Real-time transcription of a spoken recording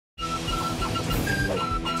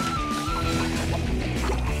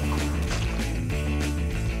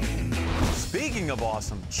Speaking of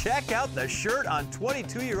awesome, check out the shirt on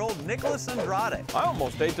 22-year-old Nicholas Andrade. I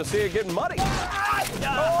almost hate to see it getting muddy.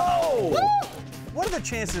 Oh! What are the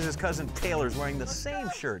chances his cousin Taylor's wearing the same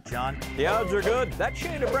shirt, John? The odds are good. That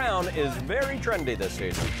shade of brown is very trendy this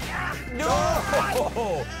season.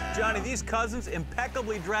 No! Johnny, these cousins,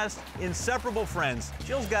 impeccably dressed, inseparable friends.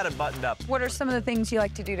 Jill's got it buttoned up. What are some of the things you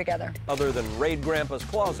like to do together? Other than raid Grandpa's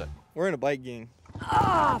closet. We're in a bike gang.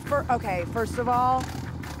 Okay, first of all,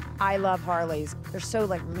 I love Harleys. They're so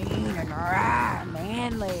like mean and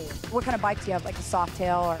manly. What kind of bike do you have? Like a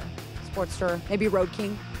Softail or Sportster? Maybe Road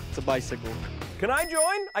King? It's a bicycle. Can I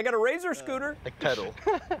join? I got a razor scooter. Like pedal.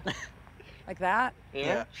 Like that?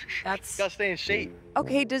 Yeah. That's... Gotta stay in shape.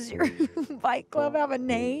 Okay, does your bike club have a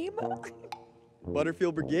name?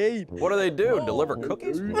 Butterfield Brigade. What do they do? Deliver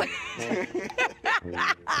cookies?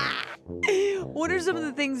 What are some of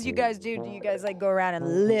the things you guys do? Do you guys like go around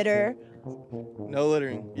and litter? No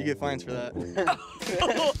littering. You get fines for that.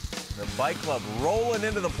 The bike club rolling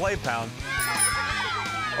into the play pound.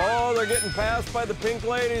 Oh, they're getting passed by the pink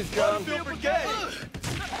ladies, John. Butterfield Brigade.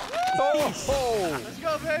 Oh! Let's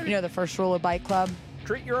go, baby. You know the first rule of bike club?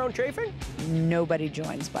 Treat your own chafing? Nobody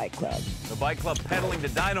joins bike club. The bike club pedaling to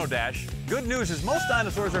Dino Dash. Good news is most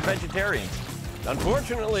dinosaurs are vegetarians.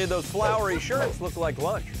 Unfortunately, those flowery shirts look like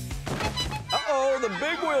lunch. Uh-oh, the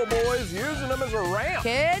big wheel boys using them as a ramp.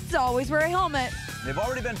 Kids, always wear a helmet. They've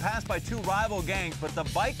already been passed by 2 rival gangs, but the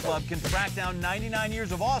bike club can track down 99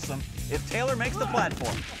 years of awesome if Taylor makes the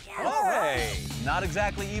platform. Hey! Not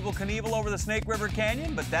exactly Evel Knievel over the Snake River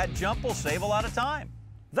Canyon, but that jump will save a lot of time.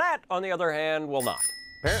 That, on the other hand, will not.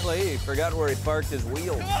 Apparently, he forgot where he parked his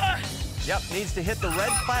wheels. Yep, needs to hit the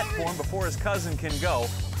red platform before his cousin can go.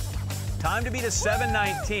 Time to beat a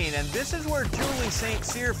 7:19, and this is where Julie St.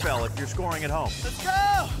 Cyr fell if you're scoring at home. Let's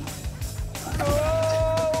go.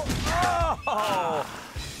 Oh!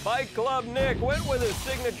 Bike Club Nick went with his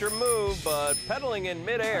signature move, but pedaling in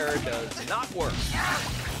midair does not work.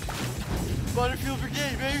 Butterfield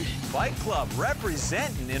Brigade, baby. Bike Club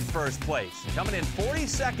representing in first place, coming in 40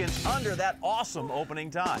 seconds under that awesome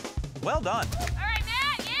opening time. Well done. All right,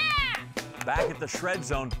 Matt, yeah! Back at the shred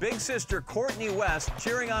zone, big sister Courtney West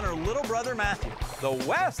cheering on her little brother Matthew. The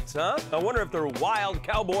Wests, huh? I wonder if they're wild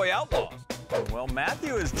cowboy outlaws. Well,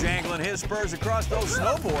 Matthew is jangling his spurs across those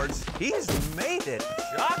snowboards. He's made it.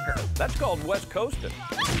 Shocker. That's called West Coasting.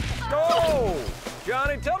 Oh!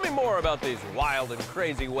 Johnny, tell me more about these wild and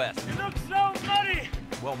crazy Wests. You look so muddy.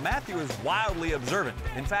 Well, Matthew is wildly observant.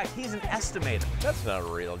 In fact, he's an estimator. That's not a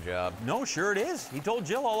real job. No, sure it is. He told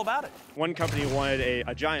Jill all about it. One company wanted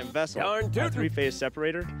a giant vessel, Darn a tootin'. 3-phase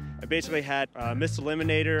separator. It basically had a mist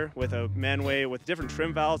eliminator with a manway with different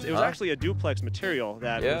trim valves. It was actually a duplex material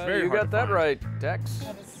that was very you hard got to that find. right, Tex.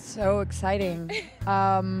 So exciting.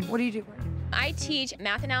 What do you do? I teach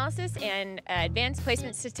math analysis and advanced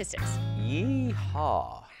placement statistics.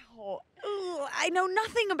 Yeehaw. I know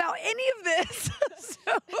nothing about any of this.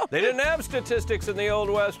 They didn't have statistics in the Old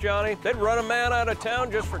West, Johnny. They'd run a man out of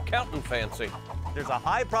town just for counting fancy. There's a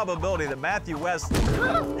high probability that Matthew West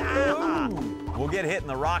will get hit in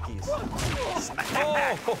the Rockies.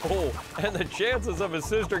 Oh, and the chances of his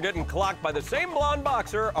sister getting clocked by the same blonde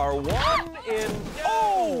boxer are 1 in,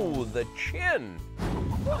 the chin.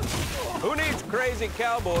 Who needs crazy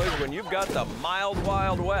cowboys when you've got the mild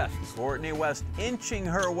Wild West? Courtney West inching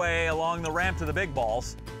her way along the ramp to the big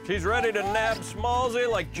balls. She's ready to nab Smallsy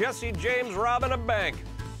like Jesse James robbing a bank.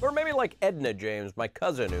 Or maybe like Edna James, my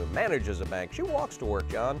cousin who manages a bank. She walks to work,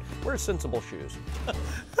 John. Wears sensible shoes.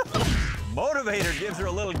 Motivator gives her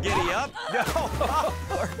a little giddy up.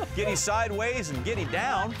 Or giddy sideways and giddy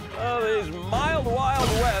down. Oh, these mild Wild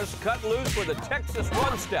West cut loose with a Texas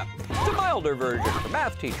one-step. It's a milder version for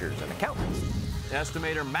math teachers and accountants.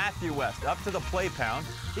 Estimator Matthew West up to the play pound.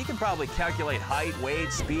 He can probably calculate height,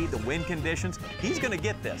 weight, speed, the wind conditions. He's gonna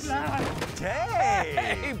get this.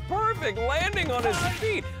 Hey, perfect landing on his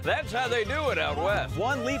feet. That's how they do it out west.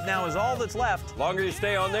 1 leap now is all that's left. Longer you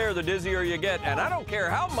stay on there, the dizzier you get. And I don't care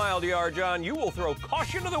how mild you are, John, you will throw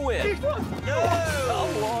caution to the wind.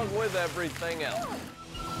 Along with everything else.